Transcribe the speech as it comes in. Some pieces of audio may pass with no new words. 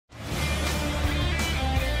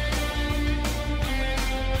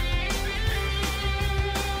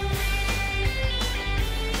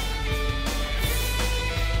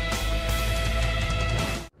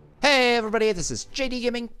everybody, this is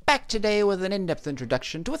JDGaming, back today with an in-depth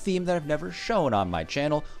introduction to a theme that I've never shown on my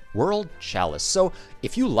channel, World Chalice. So,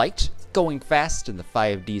 if you liked going fast in the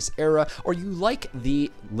 5Ds era, or you like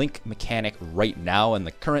the Link mechanic right now in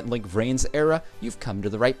the current Link Vrains era, you've come to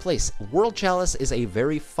the right place. World Chalice is a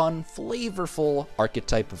very fun, flavorful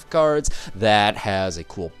archetype of cards that has a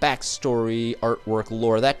cool backstory, artwork,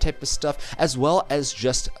 lore, that type of stuff, as well as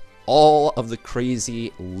just all of the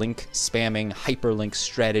crazy link spamming hyperlink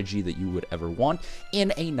strategy that you would ever want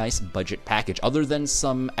in a nice budget package, other than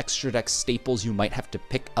some extra deck staples you might have to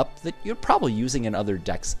pick up that you're probably using in other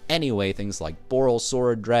decks anyway, things like Boral,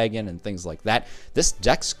 Sword Dragon, and things like that. This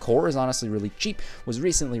deck's core is honestly really cheap, was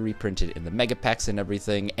recently reprinted in the mega packs and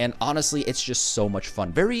everything, and honestly it's just so much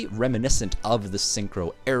fun. Very reminiscent of the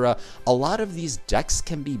Synchro era. A lot of these decks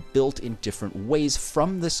can be built in different ways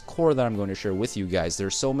from this core that I'm going to share with you guys.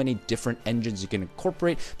 There's so many different engines you can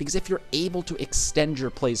incorporate, because if you're able to extend your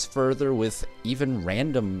plays further with even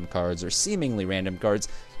random cards or seemingly random cards,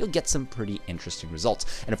 you'll get some pretty interesting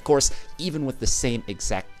results. And of course, even with the same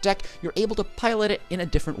exact deck, you're able to pilot it in a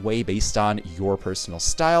different way based on your personal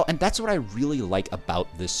style, and that's what I really like about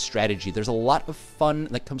this strategy. There's a lot of fun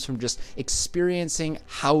that comes from just experiencing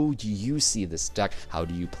how do you see this deck, how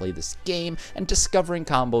do you play this game, and discovering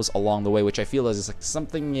combos along the way, which I feel is like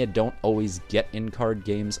something you don't always get in card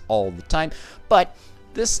games all the time. But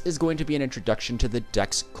this is going to be an introduction to the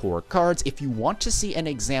deck's core cards. If you want to see an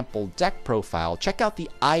example deck profile, check out the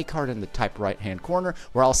I card in the top right hand corner,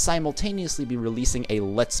 where I'll simultaneously be releasing a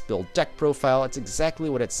Let's Build deck profile. It's exactly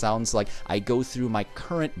what it sounds like. I go through my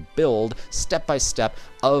current build step by step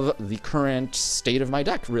of the current state of my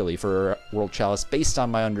deck, really, for World Chalice, based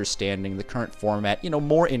on my understanding, the current format,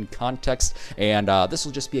 more in context, and this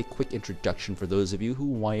will just be a quick introduction for those of you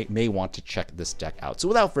who may want to check this deck out. So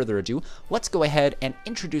without further ado, let's go ahead and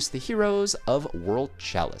introduce the heroes of World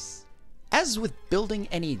Chalice. As with building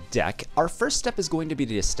any deck, our first step is going to be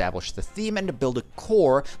to establish the theme and to build a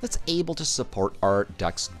core that's able to support our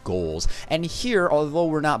deck's goals. And here, although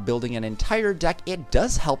we're not building an entire deck, it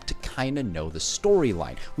does help to kind of know the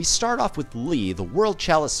storyline. We start off with Lee, the World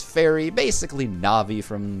Chalice fairy, basically Navi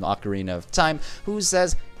from Ocarina of Time, who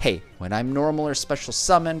says, hey, when I'm normal or special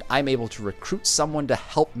summoned, I'm able to recruit someone to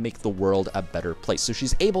help make the world a better place. So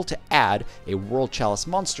she's able to add a World Chalice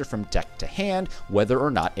monster from deck to hand, whether or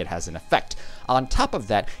not it has an effect. On top of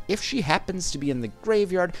that, if she happens to be in the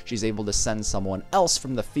graveyard, she's able to send someone else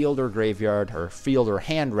from the field or graveyard, or field or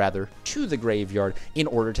hand rather, to the graveyard in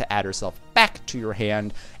order to add herself back to your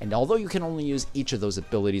hand. And although you can only use each of those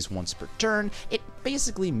abilities once per turn, it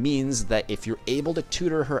basically means that if you're able to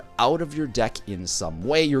tutor her out of your deck in some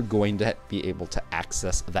way, you're going to be able to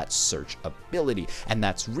access that search ability. And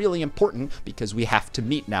that's really important because we have to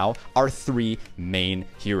meet now our three main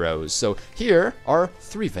heroes. So here are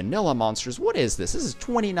three vanilla monsters. What is this? This is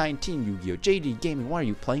 2019 Yu-Gi-Oh! JDGaming. Why are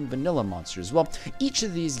you playing vanilla monsters? Well, each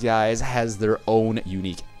of these guys has their own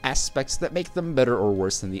unique aspects that make them better or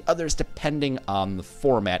worse than the others depending on the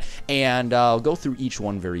format, and I'll go through each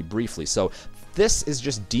one very briefly. So this is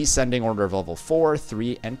just descending order of level 4,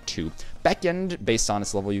 3, and 2. 𝕿𝖆𝖇𝖑, based on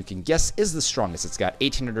its level you can guess, is the strongest. It's got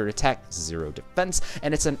 1800 attack, 0 defense,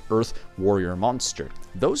 and it's an Earth Warrior monster.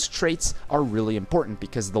 Those traits are really important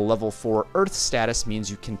because the level 4 Earth status means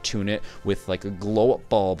you can tune it with like a glow-up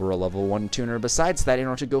bulb or a level 1 tuner besides that in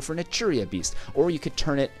order to go for Naturia Beast, or you could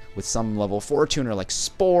turn it with some level 4 tuner like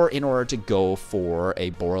Spore in order to go for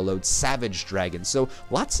a Borreload Savage Dragon. So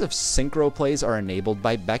lots of synchro plays are enabled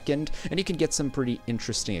by 𝕿𝖆𝖇𝑑, and you can get some pretty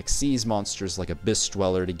interesting Xyz monsters like Abyss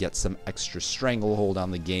Dweller to get some extra stranglehold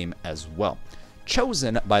on the game as well.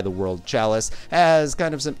 Chosen by the World Chalice has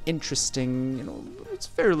kind of some interesting, it's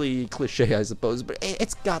fairly cliche I suppose, but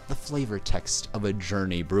it's got the flavor text of a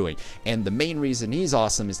journey brewing. And the main reason he's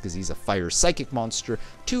awesome is because he's a fire psychic monster,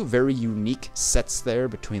 two very unique sets there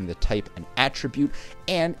between the type and attribute,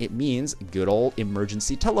 and it means good old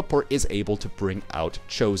emergency teleport is able to bring out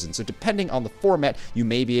Chosen. So depending on the format, you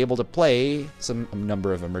may be able to play a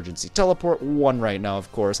number of emergency teleport, one right now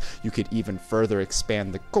of course. You could even further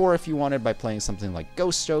expand the core if you wanted by playing something like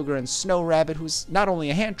Ghost Ogre and Snow Rabbit, who's not only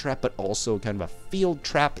a hand trap but also kind of a field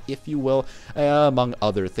trap, if you will, among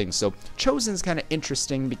other things. So Chosen's kind of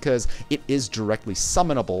interesting because it is directly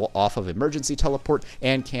summonable off of emergency teleport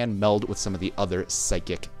and can meld with some of the other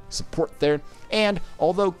psychic support there. And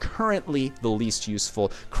although currently the least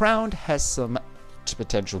useful, Crowned has some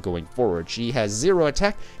potential going forward. She has 0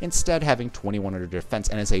 attack, instead having 2100 defense,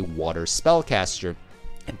 and is a water spellcaster.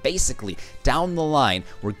 And basically, down the line,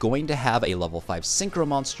 we're going to have a level 5 synchro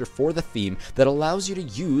monster for the theme that allows you to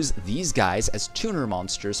use these guys as tuner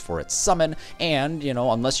monsters for its summon, and, you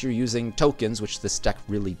know, unless you're using tokens, which this deck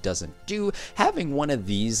really doesn't do, having one of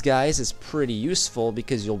these guys is pretty useful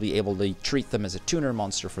because you'll be able to treat them as a tuner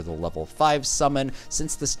monster for the level 5 summon.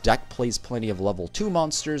 Since this deck plays plenty of level 2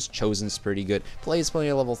 monsters, Chosen's pretty good, plays plenty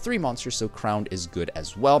of level 3 monsters, so Crowned is good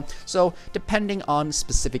as well. So, depending on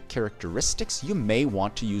specific characteristics, you may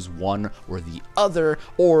want to use one or the other,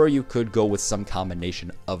 or you could go with some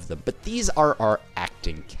combination of them. But these are our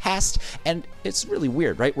acting cast, and it's really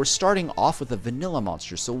weird, right? We're starting off with a vanilla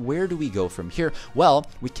monster, so where do we go from here? Well,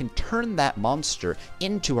 we can turn that monster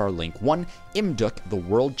into our Link 1, 𝕿𝖆𝖇𝑑𝖑, the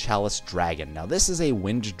World Chalice Dragon. Now, this is a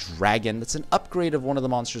wind dragon that's an upgrade of one of the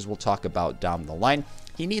monsters we'll talk about down the line.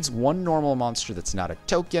 He needs one normal monster that's not a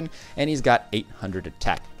token, and he's got 800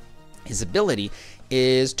 attack. His ability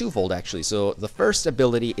is twofold, actually. So the first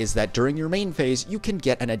ability is that during your main phase, you can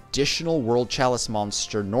get an additional World Chalice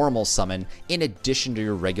monster normal summon in addition to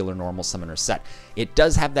your regular normal summoner set. It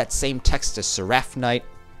does have that same text as 𝕮𝖫𝖇𝖑𝖊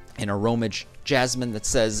and 𝕮𝖆𝖫𝖇𝖑 Jasmine that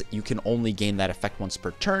says you can only gain that effect once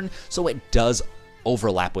per turn, so it does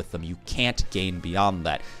overlap with them. You can't gain beyond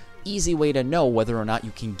that. Easy way to know whether or not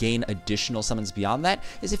you can gain additional summons beyond that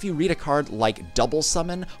is if you read a card like Double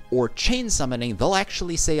Summon or Chain Summoning, they'll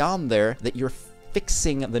actually say on there that you're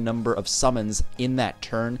fixing the number of summons in that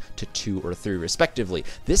turn to 2 or 3 respectively.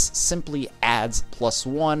 This simply adds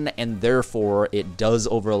 +1, and therefore it does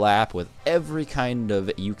overlap with every kind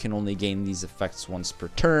of you can only gain these effects once per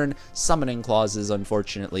turn summoning clauses,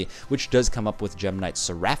 unfortunately, which does come up with Gem Knight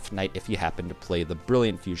𝕮𝖫𝖇𝑑𝖑 if you happen to play the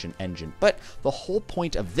Brilliant Fusion engine. But the whole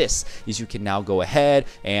point of this is you can now go ahead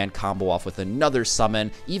and combo off with another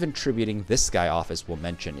summon, even tributing this guy off, as we'll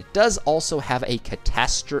mention. It does also have a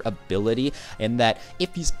Catastor ability, and that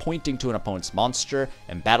if he's pointing to an opponent's monster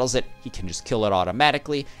and battles it, he can just kill it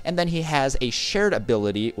automatically. And then he has a shared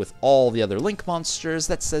ability with all the other Link monsters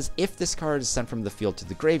that says if this card is sent from the field to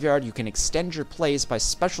the graveyard, you can extend your plays by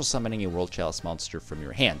special summoning a World Chalice monster from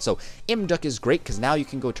your hand. So 𝕿𝖆𝖇𝑑𝖑 is great because now you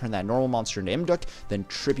can go turn that normal monster into 𝕿𝖆𝖇𝑑𝑒𝑒, then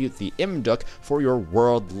tribute the 𝕿𝖆𝖇𝑑𝑒𝑒 for your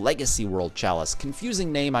World Legacy World Chalice.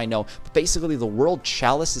 Confusing name, I know, but basically the World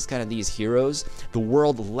Chalice is kind of these heroes. The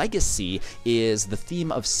World Legacy is the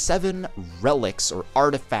theme of 7 relics or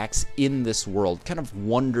artifacts in this world, kind of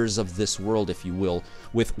wonders of this world, if you will,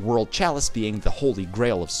 with World Chalice being the holy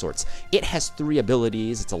grail of sorts. It has 3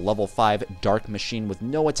 abilities. It's a level 5 dark machine with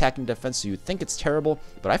no attack and defense, so you'd think it's terrible,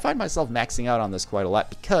 but I find myself maxing out on this quite a lot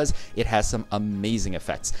because it has some amazing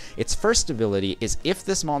effects. Its first ability is if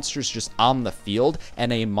this monster is just on the field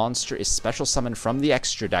and a monster is special summoned from the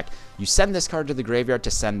extra deck, you send this card to the graveyard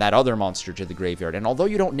to send that other monster to the graveyard, and although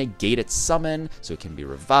you don't negate its summon, so it can be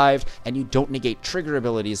revived, and you don't negate trigger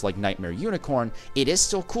abilities like Nightmare Unicorn, it is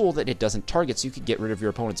still cool that it doesn't target, so you could get rid of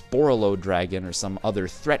your opponent's Borolo Dragon or some other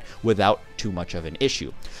threat without too much of an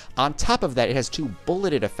issue. On top of that, it has 2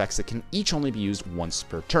 bulleted effects that can each only be used once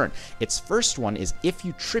per turn. Its first one is if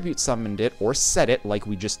you tribute summoned it or set it, like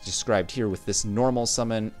we just described here with this normal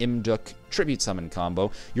summon 𝕿𝖆𝖇𝑑𝑒𝑒 tribute summon combo,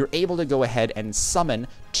 you're able to go ahead and summon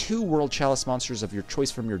 2 World Chalice monsters of your choice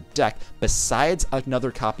from your deck besides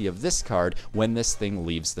another copy of this card when this thing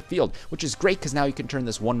leaves the field, which is great because now you can turn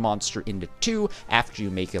this one monster into 2 after you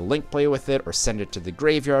make a Link play with it or send it to the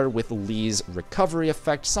graveyard with Lee's recovery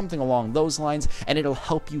effect, something along those lines, and it'll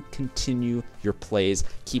help you continue your plays,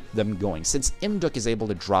 keep them going. Since 𝕿𝖆𝖇𝑑𝑒𝑒 is able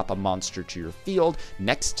to drop a monster to your field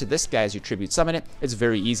next to this guy as you tribute summon it, it's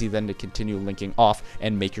very easy then to continue linking off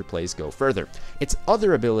and make your plays go further. Its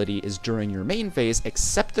other ability is during your main phase,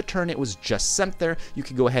 except the turn it was just sent there, you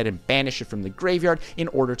can go ahead and banish it from the graveyard in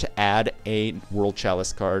order to add a World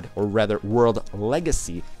Chalice card, or rather World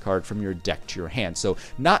Legacy card from your deck to your hand. So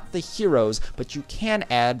not the heroes, but you can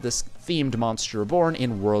add this themed monster reborn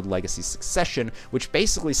in World Legacy Succession, which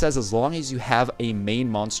basically says as long as you have a main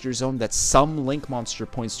monster zone that some Link monster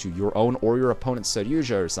points to your own or your opponent's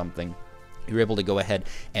𝕮𝑑𝑒𝑒 or something, you're able to go ahead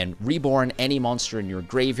and reborn any monster in your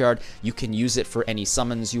graveyard. You can use it for any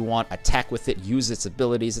summons you want, attack with it, use its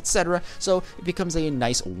abilities, etc. So it becomes a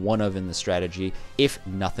nice one-of in the strategy, if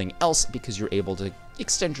nothing else, because you're able to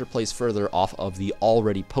extend your plays further off of the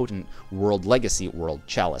already potent World Legacy World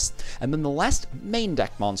Chalice. And then the last main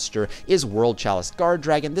deck monster is World Chalice Guard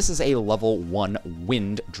Dragon. This is a level 1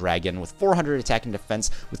 wind dragon with 400 attack and defense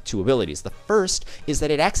with 2 abilities. The first is that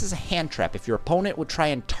it acts as a hand trap. If your opponent would try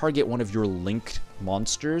and target one of your linked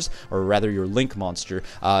monsters, or rather your link monster,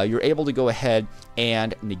 you're able to go ahead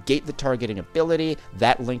and negate the targeting ability.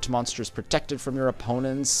 That linked monster is protected from your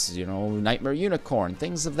opponents, you know, Nightmare Unicorn,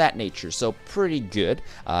 things of that nature. So pretty good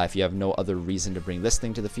if you have no other reason to bring this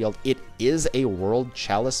thing to the field. It is a World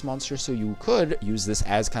Chalice monster, so you could use this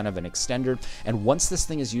as kind of an extender. And once this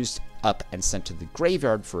thing is used up and sent to the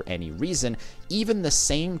graveyard for any reason, even the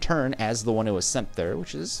same turn as the one it was sent there,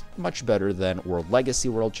 which is much better than World Legacy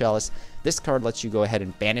World Chalice, this card lets you go ahead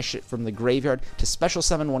and banish it from the graveyard to special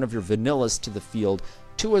summon one of your vanillas to the field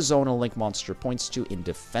to a zone a link monster points to in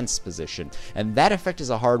defense position. And that effect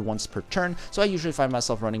is a hard once per turn, so I usually find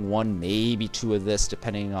myself running one, maybe two of this,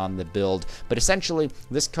 depending on the build. But essentially,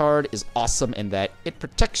 this card is awesome in that it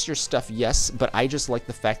protects your stuff, yes, but I just like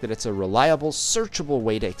the fact that it's a reliable, searchable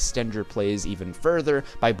way to extend your plays even further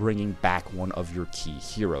by bringing back one of your key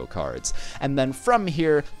hero cards. And then from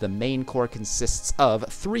here, the main core consists of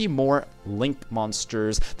 3 more link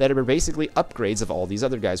monsters that are basically upgrades of all these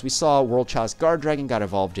other guys. We saw World Chalice Guard Dragon got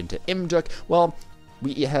evolved into 𝕿𝖆𝖇𝑑𝖑. Well,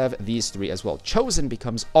 we have these 3 as well. Chosen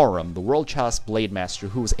becomes 𝕐𝖆, the World Chalice Blade Master,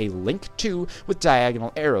 who is a Link 2 with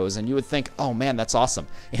diagonal arrows, and you would think, oh man, that's awesome.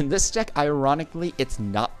 In this deck, ironically, it's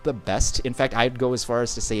not the best. In fact, I'd go as far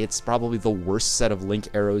as to say it's probably the worst set of Link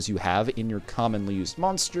arrows you have in your commonly used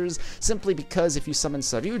monsters, simply because if you summon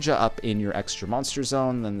𝕮𝖓𝖊𝖑𝖑 up in your extra monster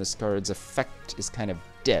zone, then this card's effect is kind of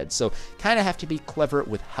dead. So kind of have to be clever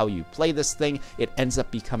with how you play this thing. It ends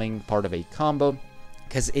up becoming part of a combo,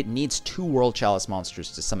 because it needs 2 World Chalice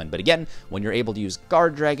monsters to summon. But again, when you're able to use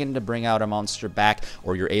Guard Dragon to bring out a monster back,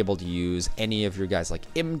 or you're able to use any of your guys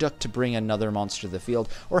like 𝕿𝖆𝖇𝑑𝖑 to bring another monster to the field,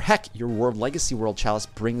 or heck, your World Legacy World Chalice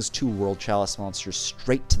brings 2 World Chalice monsters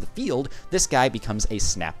straight to the field, this guy becomes a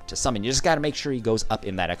snap to summon. You just got to make sure he goes up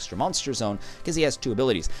in that extra monster zone, because he has 2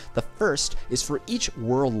 abilities. The first is for each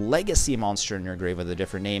World Legacy monster in your grave with a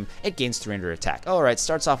different name, it gains 300 attack. Alright,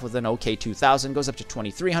 starts off with an OK 2000, goes up to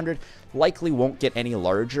 2300, likely won't get any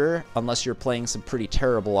larger unless you're playing some pretty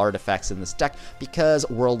terrible artifacts in this deck, because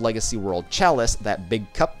World Legacy World Chalice, that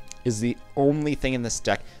big cup, is the only thing in this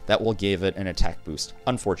deck that will give it an attack boost,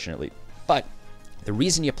 unfortunately. But the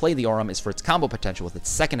reason you play the 𝕐𝖆 is for its combo potential with its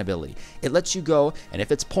second ability. It lets you go, and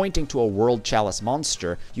if it's pointing to a World Chalice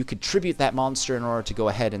monster, you could tribute that monster in order to go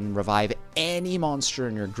ahead and revive any monster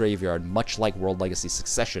in your graveyard, much like World Legacy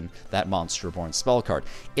Succession, that Monster Reborn spell card.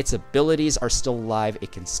 Its abilities are still alive,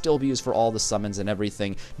 it can still be used for all the summons and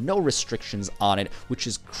everything, no restrictions on it, which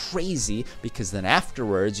is crazy, because then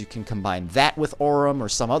afterwards you can combine that with 𝕐𝖆 or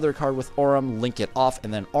some other card with 𝕐𝖆, link it off,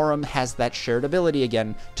 and then 𝕐𝖆 has that shared ability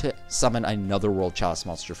again to summon another World Chalice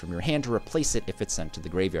monster from your hand to replace it if it's sent to the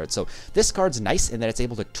graveyard. So this card's nice in that it's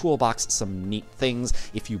able to toolbox some neat things.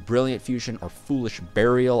 If you Brilliant Fusion or Foolish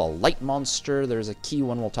Burial, a light monster, there's a key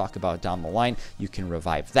one we'll talk about down the line, you can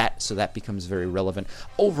revive that, so that becomes very relevant.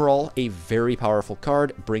 Overall, a very powerful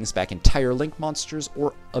card, brings back entire link monsters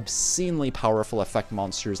or obscenely powerful effect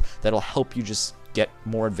monsters that'll help you just get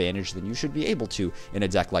more advantage than you should be able to in a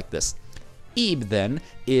deck like this. 𝕿𝖆𝖇𝑑𝖑 then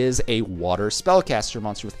is a water spellcaster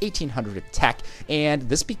monster with 1800 attack, and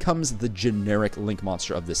this becomes the generic link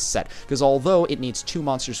monster of this set, because although it needs 2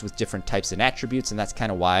 monsters with different types and attributes, and that's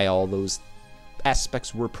kind of why all those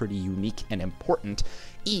aspects were pretty unique and important,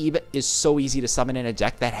 𝕿𝖆𝖇𝑑𝑑 is so easy to summon in a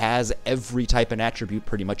deck that has every type and attribute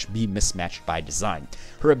pretty much be mismatched by design.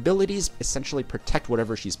 Her abilities essentially protect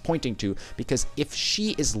whatever she's pointing to, because if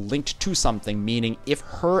she is linked to something, meaning if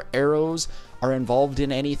her arrows are involved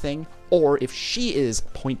in anything, or if she is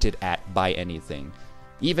pointed at by anything,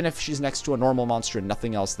 even if she's next to a normal monster and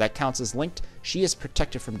nothing else, that counts as linked. She is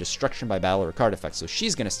protected from destruction by battle or card effects, so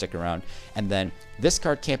she's going to stick around. And then this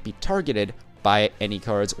card can't be targeted by any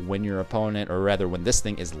cards when your opponent, or rather when this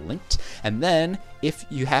thing is linked. And then if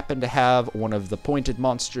you happen to have one of the pointed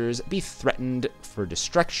monsters be threatened for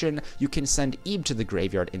destruction, you can send 𝕿𝖆𝖇𝑑𝑑 to the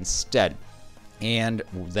graveyard instead. And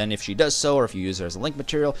then if she does so, or if you use her as a link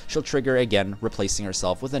material, she'll trigger again, replacing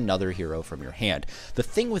herself with another hero from your hand. The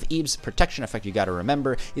thing with 𝕿𝖆𝑇𝑑𝑑's protection effect you gotta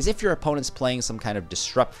remember is if your opponent's playing some kind of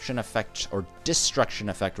disruption effect, or destruction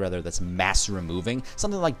effect rather, that's mass removing,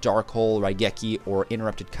 something like Dark Hole, Raigeki, or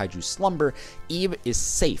Interrupted Kaiju Slumber, 𝕿𝖆𝑇𝑑𝑑 is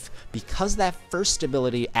safe, because that first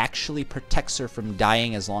ability actually protects her from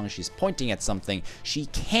dying as long as she's pointing at something. She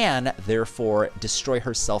can, therefore, destroy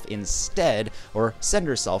herself instead, or send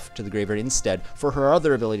herself to the graveyard instead, for her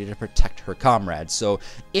other ability to protect her comrades. So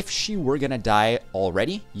if she were gonna die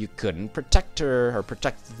already, you couldn't protect her or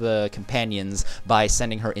protect the companions by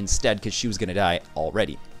sending her instead because she was gonna die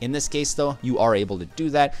already. In this case though, you are able to do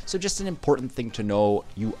that, so just an important thing to know,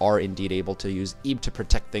 you are indeed able to use 𝕿 to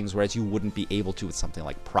protect things, whereas you wouldn't be able to with something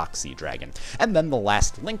like Proxy Dragon. And then the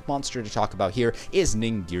last Link monster to talk about here is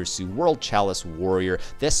𝕿𝖆𝖇𝖑𝖊, World Chalice Warrior.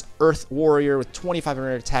 This Earth Warrior with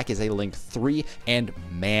 2500 attack is a Link 3, and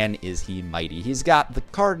man is he mighty. He's got the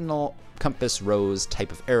Cardinal Compass Rose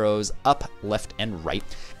type of arrows up, left, and right,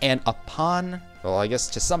 and upon, well, I guess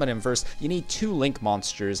to summon him first, you need 2 Link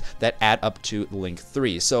monsters that add up to Link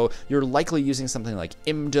 3. So you're likely using something like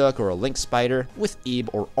𝕿𝖆𝖇𝑑𝖑 or a Link Spider with 𝕿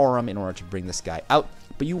or Aurum in order to bring this guy out.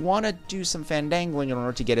 But you want to do some fandangling in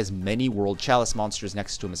order to get as many World Chalice monsters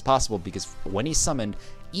next to him as possible, because when he's summoned,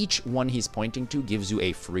 each one he's pointing to gives you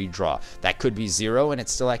a free draw. That could be 0 and it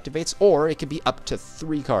still activates, or it could be up to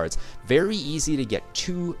 3 cards. Very easy to get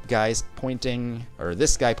 2 guys pointing, or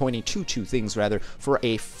this guy pointing to 2 things rather, for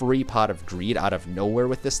a free pot of greed out of nowhere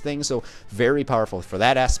with this thing. So very powerful for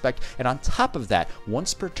that aspect. And on top of that,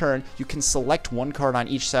 once per turn, you can select 1 card on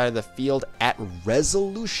each side of the field at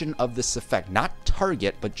resolution of this effect. Not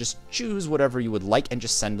target, but just choose whatever you would like and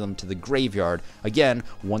just send them to the graveyard. Again,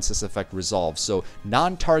 once this effect resolves. So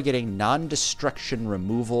non-targeting, non-destruction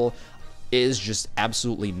removal is just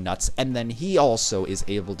absolutely nuts. And then he also is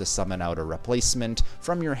able to summon out a replacement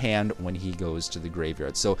from your hand when he goes to the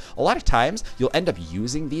graveyard. So a lot of times you'll end up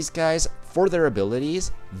using these guys for their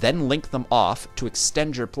abilities, then link them off to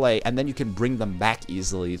extend your play, and then you can bring them back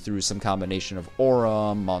easily through some combination of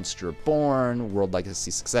Aurum, Monster Born, World Legacy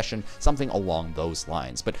Succession, something along those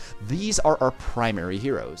lines. But these are our primary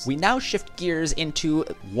heroes. We now shift gears into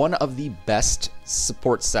one of the best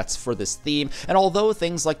support sets for this theme, and although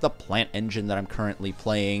things like the plant engine that I'm currently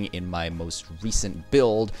playing in my most recent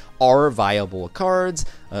build are viable cards,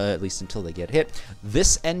 at least until they get hit,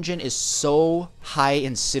 this engine is so high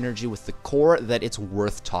in synergy with the core that it's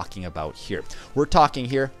worth talking about here. We're talking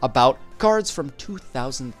here about cards from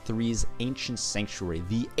 2003's Ancient Sanctuary.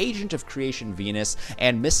 The Agent of Creation Venus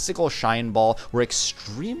and Mystical Shineball were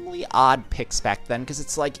extremely odd picks back then, because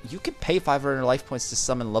it's like, you could pay 500 life points to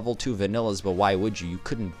summon level 2 vanillas, but why would you? You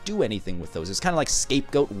couldn't do anything with those. It's kind of like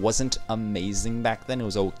Scapegoat wasn't amazing back then. It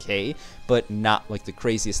was okay, but not like the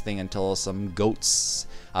craziest thing until some goat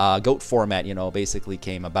format, you know, basically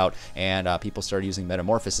came about, and people started using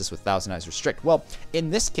Metamorphosis with Thousand Eyes Restrict. Well,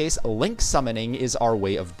 in this case, Link summoning is our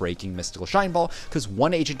way of breaking Mystical Shineball, because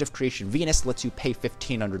one Agent of Creation Venus lets you pay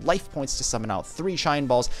 1500 life points to summon out 3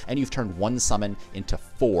 Shineballs, and you've turned 1 summon into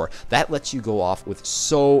 4. That lets you go off with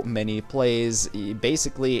so many plays.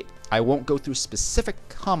 Basically, I won't go through specific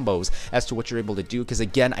combos as to what you're able to do, because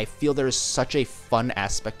again, I feel there's such a fun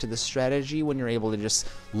aspect to this strategy when you're able to just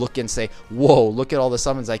look and say, whoa, look at all the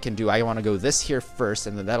summons I can do. I want to go this here first,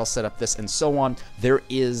 and then that'll set up this, and so on. There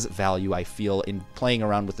is value, I feel, in playing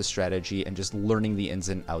around with the strategy and just learning the ins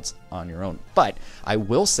and outs on your own. But I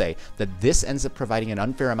will say that this ends up providing an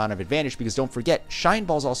unfair amount of advantage, because don't forget,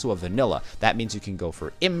 Shineball's also a vanilla. That means you can go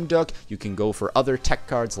for 𝕿𝖆𝖇𝑑𝖑, you can go for other tech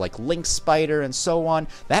cards like Link Spider and so on.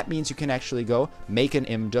 That means you can actually go make an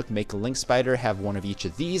𝕿𝖆𝖇𝑑𝑑𝑒𝑒, make a Link Spider, have one of each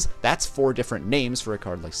of these. That's 4 different names for a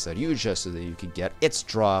card like Saryuja, so that you could get its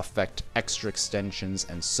draw effect, extra extensions,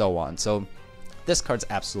 and so on. So this card's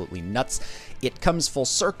absolutely nuts. It comes full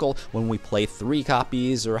circle when we play 3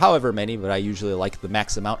 copies, or however many, but I usually like the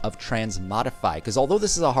max amount of Transmodify, because although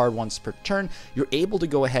this is a hard once per turn, you're able to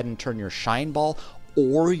go ahead and turn your Shineball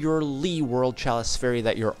or your 𝕵 World Chalice Fairy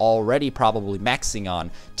that you're already probably maxing on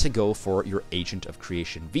to go for your Agent of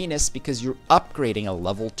Creation Venus, because you're upgrading a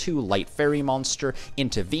level 2 light fairy monster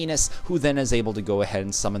into Venus, who then is able to go ahead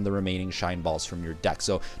and summon the remaining Shineballs from your deck.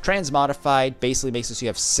 So Transmodified basically makes it so you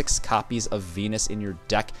have 6 copies of Venus in your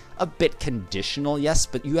deck. A bit conditional, yes,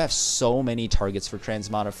 but you have so many targets for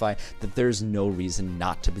Transmodify that there's no reason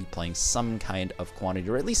not to be playing some kind of quantity,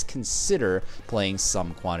 or at least consider playing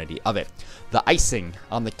some quantity of it. The icing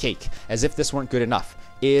on the cake, as if this weren't good enough,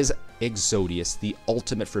 is Exodius, the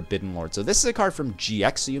ultimate Forbidden Lord. So this is a card from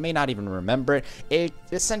GX, so you may not even remember it. It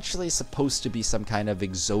essentially is supposed to be some kind of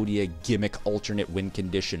Exodia gimmick alternate win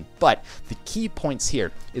condition, but the key points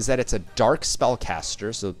here is that it's a dark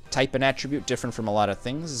spellcaster, so type and attribute different from a lot of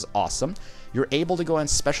things is awesome. You're able to go and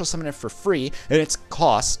special summon it for free, and its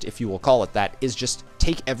cost, if you will call it that, is just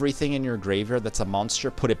take everything in your graveyard that's a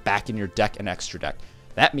monster, put it back in your deck and extra deck.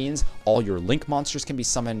 That means all your Link monsters can be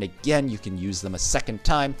summoned again, you can use them a second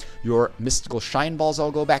time. Your Mystical Shineballs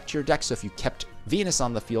all go back to your deck, so if you kept Venus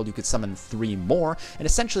on the field, you could summon 3 more. And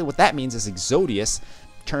essentially what that means is Exodius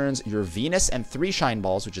turns your Venus and 3 Shine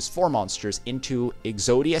Balls, which is 4 monsters, into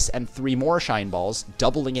Exodius and 3 more Shine Balls,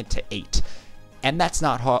 doubling it to 8. And that's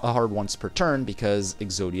not a hard once per turn because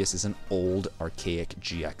Exodius is an old, archaic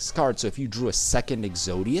GX card. So if you drew a second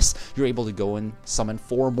Exodius, you're able to go and summon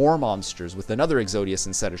 4 more monsters with another Exodius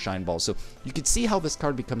instead of Shine Balls. So you can see how this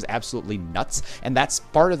card becomes absolutely nuts, and that's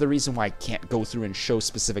part of the reason why I can't go through and show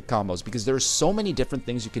specific combos, because there's so many different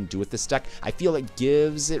things you can do with this deck. I feel it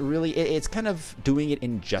gives it really, it's kind of doing it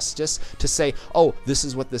injustice to say, oh, this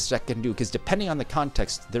is what this deck can do, because depending on the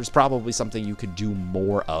context, there's probably something you could do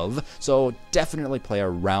more of. So definitely play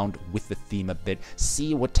around with the theme a bit,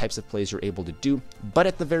 see what types of plays you're able to do, but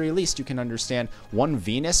at the very least you can understand 1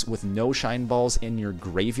 Venus with no Shine Balls in your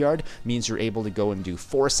graveyard means you're able to go and do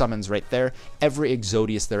 4 summons right there. Every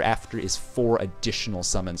Exodius thereafter is 4 additional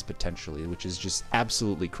summons potentially, which is just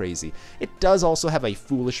absolutely crazy. It does also have a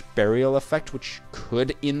Foolish Burial effect, which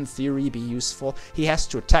could in theory be useful. He has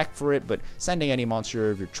to attack for it, but sending any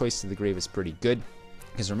monster of your choice to the grave is pretty good.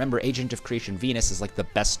 Because remember, Agent of Creation Venus is like the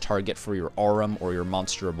best target for your Aurum or your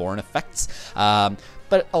Monster Reborn effects.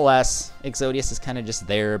 But alas, Exodius is kind of just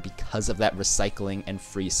there because of that recycling and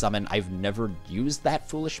free summon. I've never used that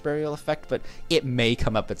Foolish Burial effect, but it may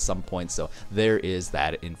come up at some point, so there is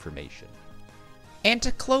that information. And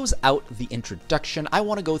to close out the introduction, I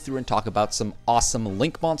want to go through and talk about some awesome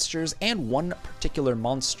Link monsters and one particular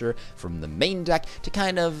monster from the main deck to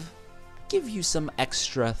kind of give you some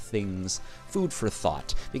extra things, food for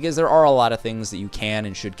thought, because there are a lot of things that you can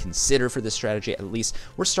and should consider for this strategy. At least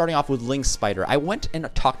we're starting off with Link Spider. I went and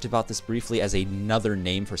talked about this briefly as another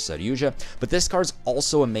name for 𝕿𝖆𝖇𝖑𝖊, but this card's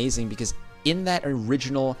also amazing because in that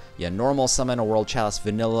original, normal summon a World Chalice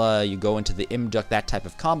vanilla, you go into the 𝕿𝖆𝖇𝖑, that type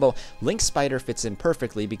of combo, Link Spider fits in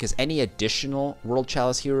perfectly because any additional World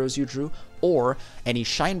Chalice heroes you drew or any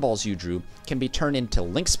Shine Balls you drew can be turned into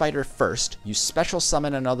Link Spider first, you special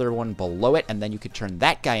summon another one below it, and then you could turn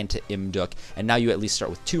that guy into 𝕿𝖆𝖇𝖑, and now you at least start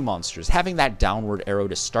with 2 monsters. Having that downward arrow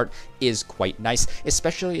to start is quite nice,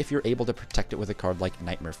 especially if you're able to protect it with a card like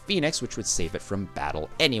Nightmare Phoenix, which would save it from battle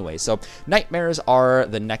anyway. So Nightmares are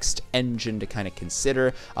the next engine to kind of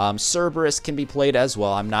consider. Cerberus can be played as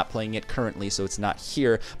well. I'm not playing it currently, so it's not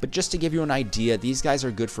here, but just to give you an idea, these guys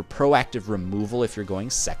are good for proactive removal if you're going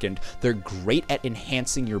second. They're great at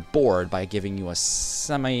enhancing your board by giving you a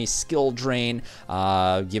semi-skill drain,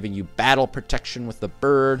 giving you battle protection with the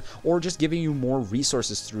bird, or just giving you more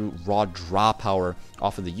resources through raw draw power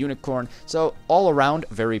off of the unicorn. So all around,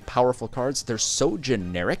 very powerful cards. They're so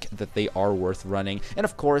generic that they are worth running. And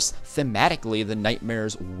of course, thematically, the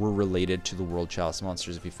Nightmares were related to the World Chalice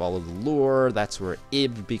monsters. If you follow the lore, that's where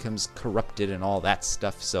𝕿 becomes corrupted and all that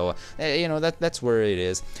stuff. So, that's where it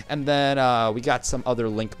is. And then we got some other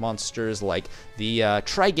Link monsters like the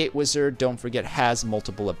𝕿𝖆𝖇𝖑𝖊. Don't forget, has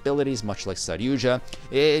multiple abilities, much like 𝕿𝖆𝖇𝖑.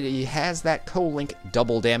 It has that co-link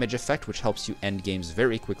double damage effect, which helps you end games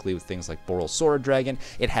very quickly with things like Boral Sword Dragon.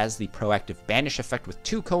 It has the proactive banish effect with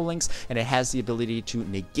 2 co-links, and it has the ability to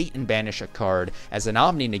negate and banish a card as an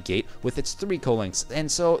omni-negate with its 3 co-links. And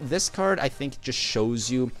so this card, I think, just shows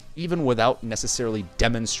you, even without necessarily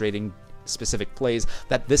demonstrating specific plays,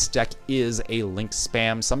 that this deck is a link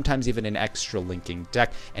spam, sometimes even an extra linking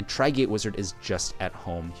deck, and 𝕿𝖇𝖇𝖊 is just at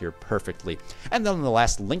home here perfectly. And then the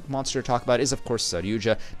last link monster to talk about is, of course,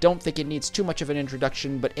 𝕿𝖆𝖇𝖑𝖊. Don't think it needs too much of an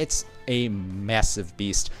introduction, but it's a massive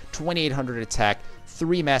beast. 2800 attack,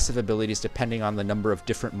 3 massive abilities depending on the number of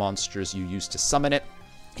different monsters you use to summon it.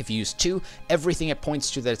 If you use 2, everything it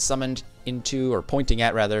points to that it's summoned into, or pointing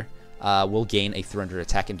at rather, will gain a 300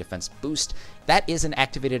 attack and defense boost. That is an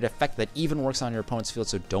activated effect that even works on your opponent's field,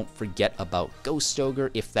 so don't forget about Ghost Ogre.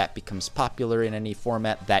 If that becomes popular in any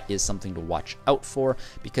format, that is something to watch out for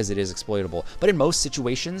because it is exploitable. But in most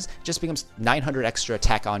situations, it just becomes 900 extra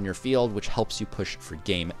attack on your field, which helps you push for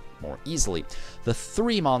game more easily. The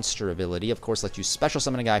 3 monster ability, of course, lets you special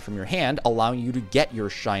summon a guy from your hand, allowing you to get your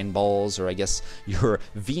Shine Balls, or I guess your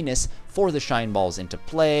Venus for the Shine Balls into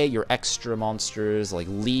play, your extra monsters like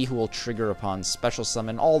Lee, who will trigger upon special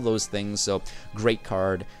summon, all those things. So great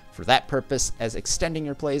card for that purpose as extending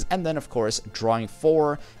your plays. And then, of course, drawing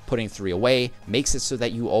 4, putting 3 away, makes it so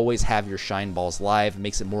that you always have your Shine Balls live,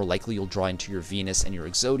 makes it more likely you'll draw into your Venus and your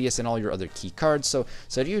Exodius and all your other key cards. So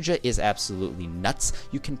𝕿𝖆𝖇𝖑𝖊 is absolutely nuts.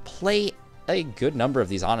 You can play a good number of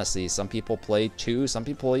these, honestly. Some people play 2, some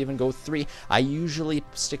people even go 3. I usually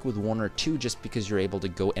stick with 1 or 2 just because you're able to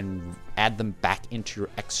go and add them back into your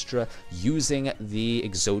extra using the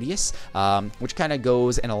Exodius, which kind of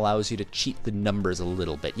goes and allows you to cheat the numbers a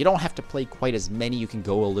little bit. You don't have to play quite as many. You can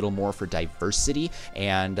go a little more for diversity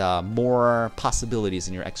and more possibilities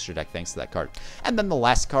in your extra deck thanks to that card. And then the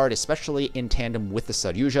last card, especially in tandem with the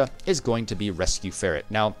𝕿𝖆𝖇𝖑𝖊, is going to be Rescue Ferret.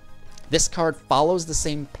 Now, this card follows the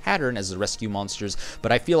same pattern as the rescue monsters,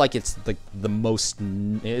 but I feel like it's the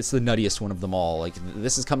nuttiest one of them all. Like,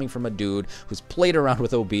 this is coming from a dude who's played around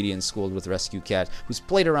with Obedience Schooled with Rescue Cat, who's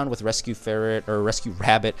played around with Rescue Ferret or Rescue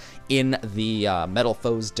Rabbit in the Metal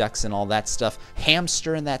Foes decks and all that stuff.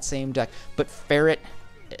 Hamster in that same deck, but Ferret,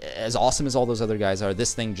 as awesome as all those other guys are,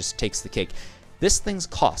 this thing just takes the cake. This thing's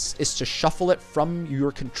cost is to shuffle it from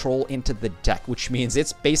your control into the deck, which means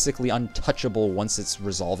it's basically untouchable once it's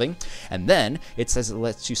resolving. And then it says it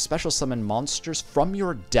lets you special summon monsters from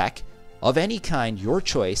your deck of any kind, your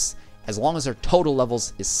choice, as long as their total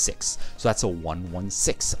levels is 6. So that's a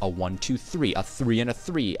 1/1/6, a 1/2/3, a 3 and a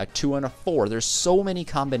 3, a 2 and a 4. There's so many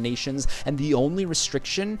combinations, and the only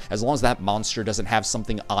restriction, as long as that monster doesn't have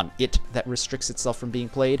something on it that restricts itself from being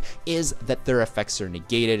played, is that their effects are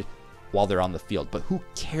negated while they're on the field. But who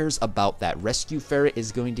cares about that? Rescue Ferret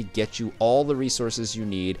is going to get you all the resources you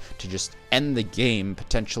need to just end the game,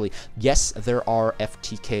 potentially. Yes, there are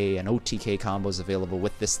FTK and OTK combos available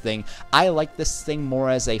with this thing. I like this thing more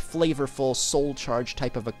as a flavorful soul charge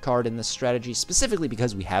type of a card in this strategy, specifically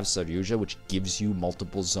because we have 𝕿𝖆𝖇𝖑𝖊, which gives you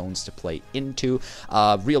multiple zones to play into.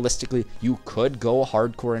 Realistically, you could go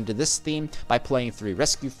hardcore into this theme by playing 3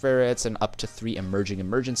 Rescue Ferrets and up to 3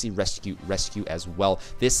 Emergency Rescue as well.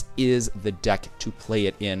 This is the deck to play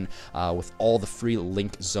it in with all the free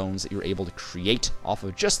link zones that you're able to create off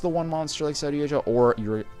of just the one monster like 𝕿𝖆𝖇𝖑𝖊 or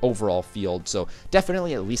your overall field. So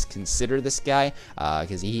definitely at least consider this guy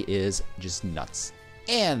because he is just nuts.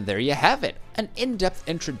 And there you have it, an in-depth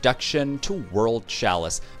introduction to World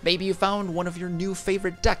Chalice. Maybe you found one of your new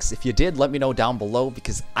favorite decks. If you did, let me know down below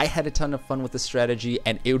because I had a ton of fun with the strategy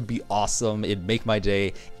and it would be awesome. It'd make my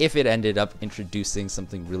day if it ended up introducing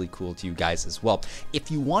something really cool to you guys as well. If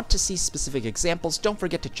you want to see specific examples, don't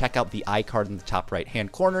forget to check out the iCard in the top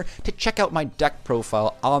right-hand corner to check out my deck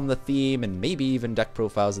profile on the theme and maybe even deck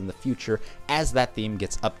profiles in the future as that theme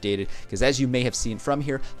gets updated, because as you may have seen from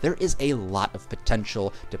here, there is a lot of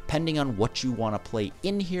potential depending on what you want to play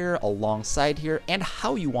in here, alongside here, and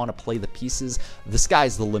how you want to play the pieces. The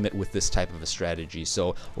sky's the limit with this type of a strategy,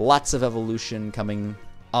 so lots of evolution coming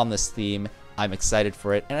on this theme. I'm excited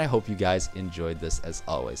for it, and I hope you guys enjoyed this as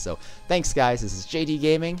always. So thanks guys, this is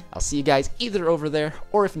JDGaming. I'll see you guys either over there,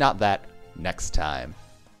 or if not that, next time.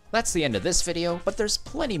 That's the end of this video, but there's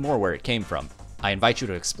plenty more where it came from. I invite you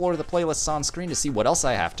to explore the playlists on screen to see what else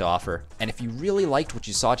I have to offer, and if you really liked what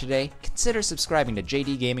you saw today, consider subscribing to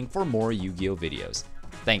JDGaming for more Yu-Gi-Oh videos.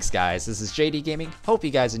 Thanks guys, this is JDGaming, hope you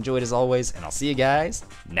guys enjoyed as always, and I'll see you guys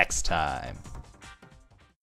next time.